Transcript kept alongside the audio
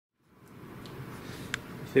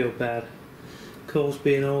feel bad. Cole's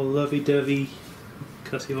being all lovey-dovey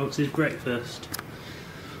because he wants his breakfast.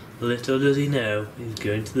 Little does he know, he's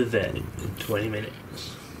going to the vet in 20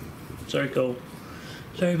 minutes. Sorry, Cole.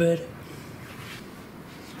 Sorry, bud.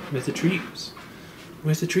 Where's the treats?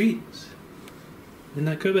 Where's the treats? In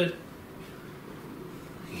that cupboard?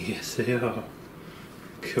 Yes, they are.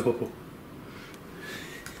 Cool.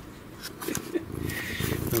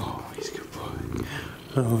 Oh, he's a good boy.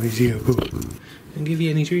 Oh, he's a good boy. Don't give you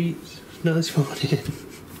any treats. Not this morning.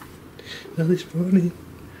 Not this morning.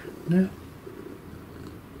 No.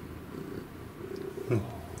 Oh,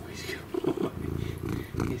 he's a good boy.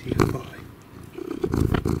 He's a good boy.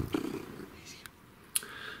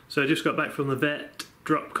 So I just got back from the vet,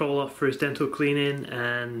 dropped Cole off for his dental cleaning,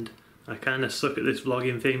 and I kind of suck at this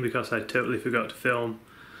vlogging thing because I totally forgot to film.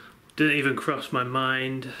 Didn't even cross my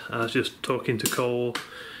mind. I was just talking to Cole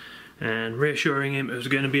and reassuring him it was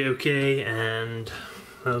going to be okay, and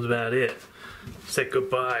that was about it. Said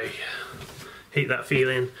goodbye. Hate that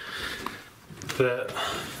feeling. But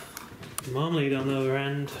Marmalade on the other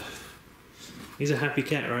end, he's a happy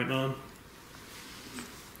cat, right, Mom?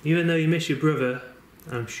 Even though you miss your brother,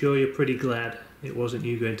 I'm sure you're pretty glad it wasn't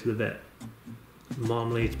you going to the vet.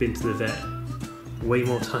 Marmalade's been to the vet way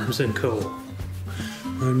more times than Cole.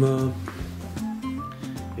 Right, Mom?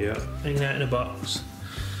 Yeah, hanging out in a box.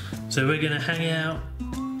 So we're gonna hang out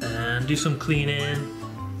and do some cleaning,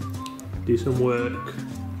 do some work,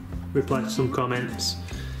 reply to some comments,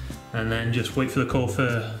 and then just wait for the call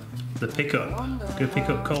for the pickup. Go pick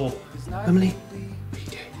up Cole. Emily,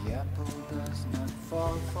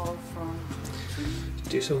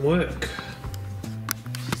 do some work.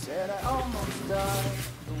 She said I almost died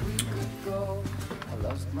a week ago. I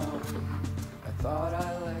lost my way. I thought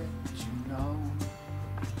I let you know.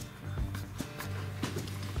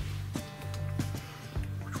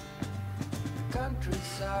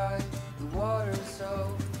 Countryside, the water's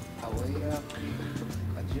so way up here.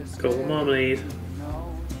 I just Call the Marmalade.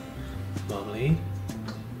 know. Marmalade?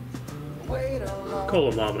 Wait a long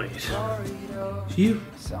Call the Marmalade. It's you.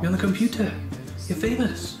 You're on the computer. You're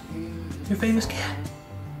famous. You're a famous cat.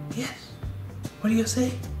 Yes. What do you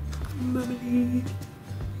say? Marmalade.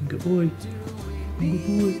 Good boy. Good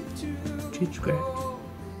boy. Chit scratch.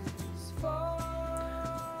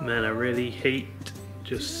 Man, I really hate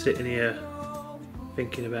just sitting here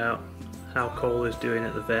thinking about how Cole is doing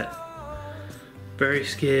at the vet. Very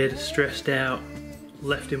scared, stressed out,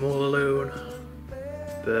 left him all alone.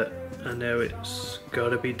 But I know it's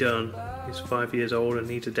gotta be done. He's 5 years old and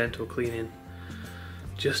needs a dental cleaning.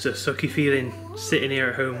 Just a sucky feeling sitting here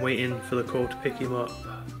at home waiting for the call to pick him up.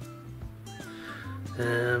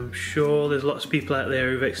 I'm sure there's lots of people out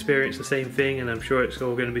there who've experienced the same thing, and I'm sure it's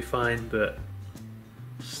all going to be fine, but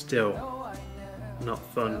still not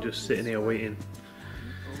fun just sitting here waiting.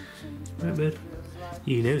 Right, bud?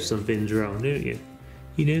 You know something's wrong, don't you?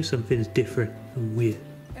 You know something's different and weird.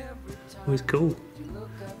 Where's Cole?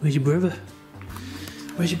 Where's your brother?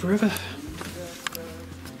 Where's your brother?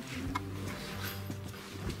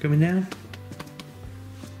 Coming down?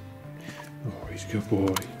 Oh, he's a good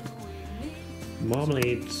boy.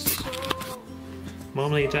 Marmalade's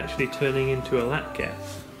actually turning into a lap cat.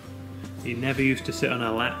 He never used to sit on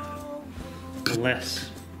our lap unless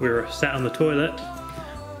we were sat on the toilet,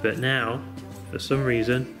 but now, for some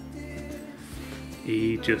reason,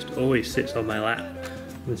 he just always sits on my lap.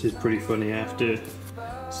 This is pretty funny. I have to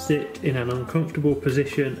sit in an uncomfortable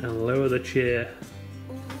position and lower the chair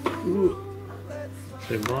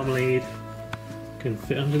so Marmalade can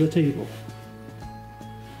fit under the table.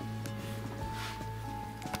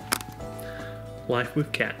 Life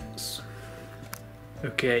with cats.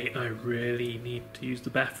 Okay, I really need to use the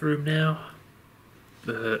bathroom now,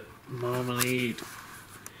 but Marmalade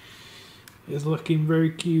is looking very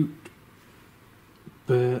cute.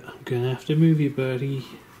 But I'm gonna have to move you, buddy.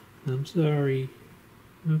 I'm sorry.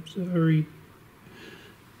 I'm sorry.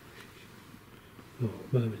 Oh,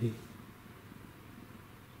 Marmalade.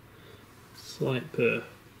 Slight purr.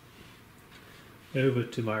 Over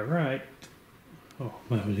to my right. Oh,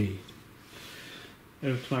 Marmalade.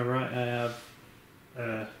 Over to my right I have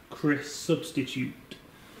a Chris substitute.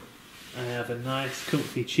 I have a nice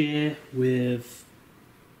comfy chair with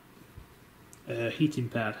a heating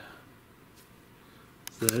pad.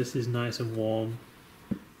 So this is nice and warm.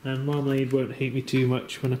 And Marmalade won't hate me too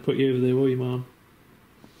much when I put you over there, will you, Mom?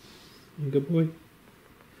 You a good boy?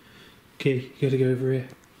 Okay, you gotta go over here.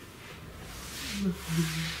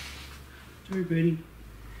 Sorry, buddy.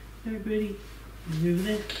 Sorry, buddy. You over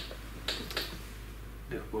there?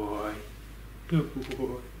 Good boy. Good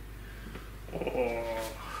boy.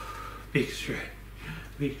 Oh, big stretch.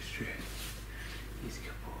 Big stretch. He's a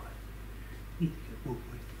good boy. He's a good boy.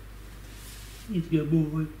 He's a good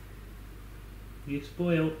boy. You're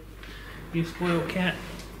spoiled. You're a spoiled cat.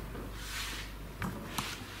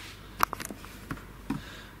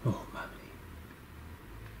 Oh, mommy.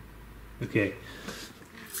 Okay.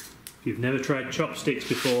 If you've never tried chopsticks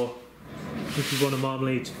before, this is one of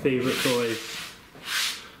Marmalade's favourite toys.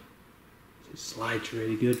 It slides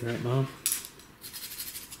really good, right, Mom?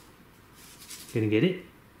 Gonna get it?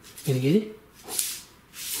 Gonna get it?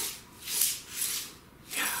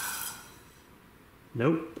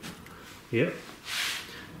 Nope. Yep.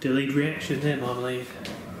 Delayed reaction there, Marmalade.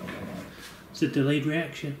 It's a delayed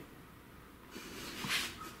reaction.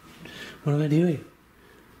 What am I doing?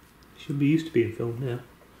 Should be used to being filmed now.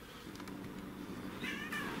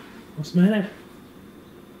 What's the matter?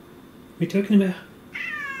 What are you talking about?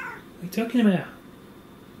 What are you talking about?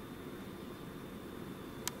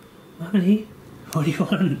 Marmalade? What do you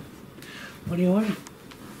want? What do you want?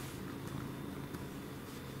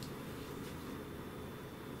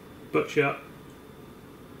 Butt shot.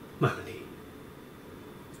 Marmalade.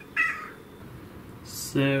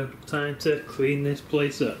 So, time to clean this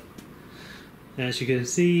place up. As you can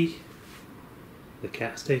see, the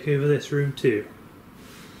cats take over this room too.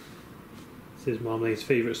 This is Marmalade's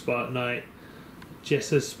favourite spot at night.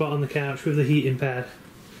 Jess's spot on the couch with the heating pad.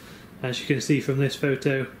 As you can see from this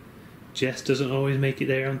photo, Jess doesn't always make it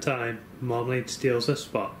there on time. Marmalade steals her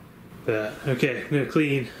spot. But, okay, I'm going to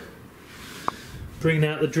clean. Bring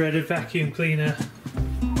out the dreaded vacuum cleaner.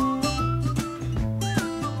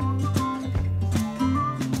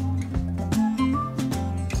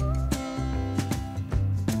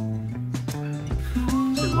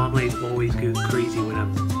 So Marmalade always goes crazy when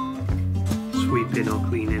I'm sweeping or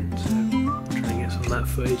cleaning, so I'm trying to get some of that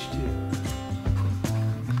footage too.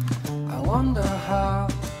 I wonder how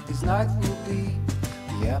this night will be.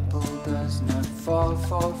 The apple does not fall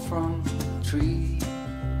from the tree.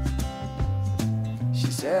 She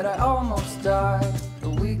said I almost died a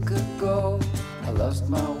week ago. I lost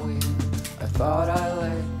my way, I thought I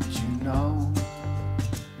let you know.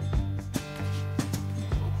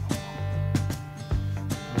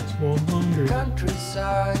 That's warm laundry.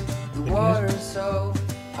 Countryside, the water's so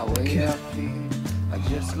I wait up here, I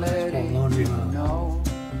just let it laundry, man. know.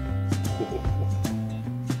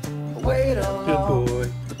 Wait along Good boy.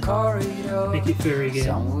 the corridor. Make it furry again.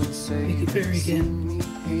 Some would say Make it furry they've again. seen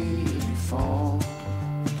me here before.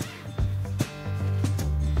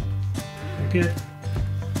 Good.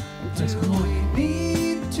 That's Do more. we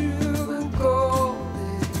need to go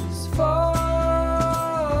this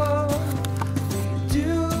far? We do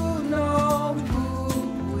know who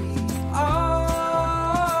we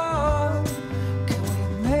are. Can we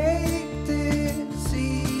make this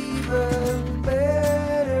even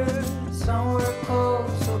better? Somewhere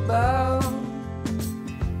close about.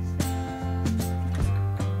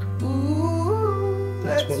 Ooh,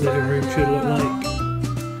 That's what let's living room find should look out. like.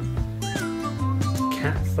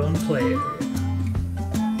 Cat fun play area.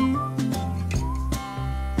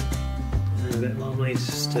 And I bet Marmalade's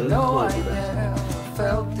still in the No, I closet there. never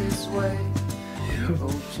felt this way. Yep.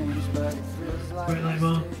 Both changed, but it feels like Right, like I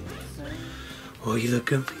Mom. stayed the same. Oh, you look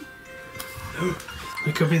comfy.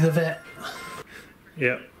 We could be the vet.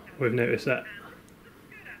 Yep, we've noticed that.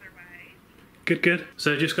 Good, good.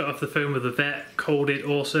 So I just got off the phone with the vet, called it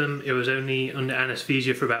awesome. It was only under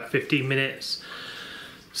anaesthesia for about 15 minutes.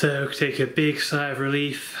 So take a big sigh of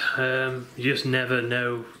relief. You just never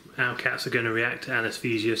know how cats are going to react to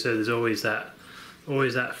anaesthesia, so there's always that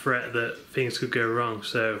threat that things could go wrong.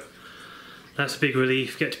 So that's a big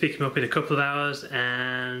relief. Get to pick him up in a couple of hours,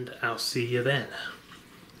 and I'll see you then.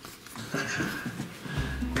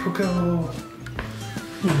 Coco!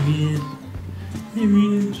 There he is. There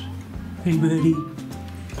he is. Hey, buddy.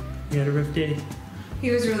 You had a rough day?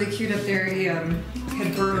 He was really cute up there. He had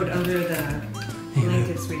burrowed under the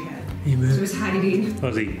blankets we had. Hey, So he buddy. was hiding.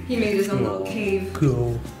 Was he? He made his own little cave.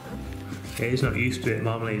 Cool. Yeah, he's not used to it.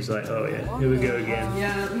 Marmalade's like, oh yeah, here we go again.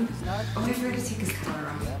 Yeah. Oh, I forgot to take his collar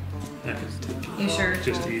off. Yeah, You sure?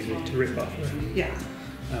 just easy to rip off. Yeah.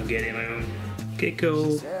 I'll get him home.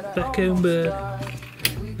 Gecko, back home, bud.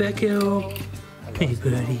 Back home. Hey,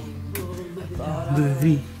 buddy.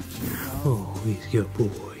 Buddy. Oh, he's a good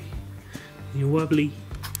boy. You're wobbly.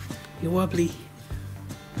 You're wobbly.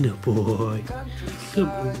 Good boy. Good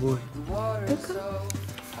boy. The water's so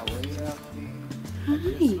I wait up here, I just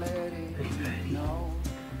let Hey, it buddy. know.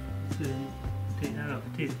 Take that off,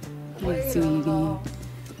 too. Wait along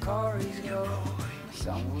the corridor.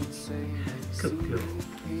 Some would say they've Good seen girl. me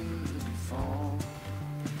here before.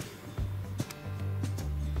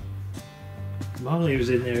 Marley was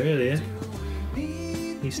in there earlier.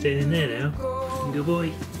 Need He's staying in there now. Good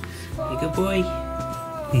boy. You good boy?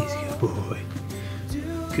 He's a good boy.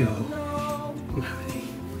 Go.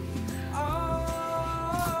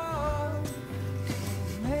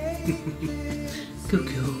 Go.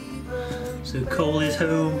 So Cole is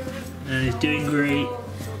home and is doing great,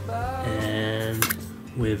 and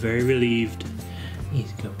we're very relieved.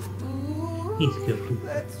 He's a good boy. He's a good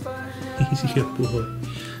boy. He's a good boy.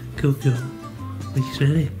 Go. What do you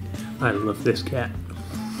smell it? I love this cat.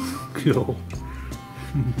 Go.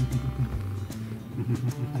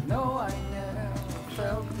 I know I never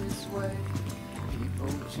felt this way. People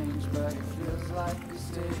change, but it feels like we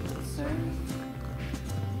stay the same.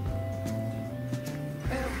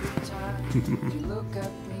 Every time you look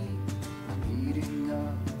at me, I'm heating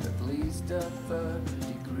up at least a third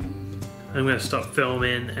degree. I'm going to stop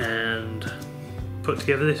filming and put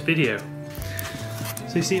together this video.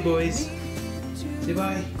 So see you boys. Say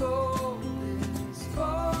bye.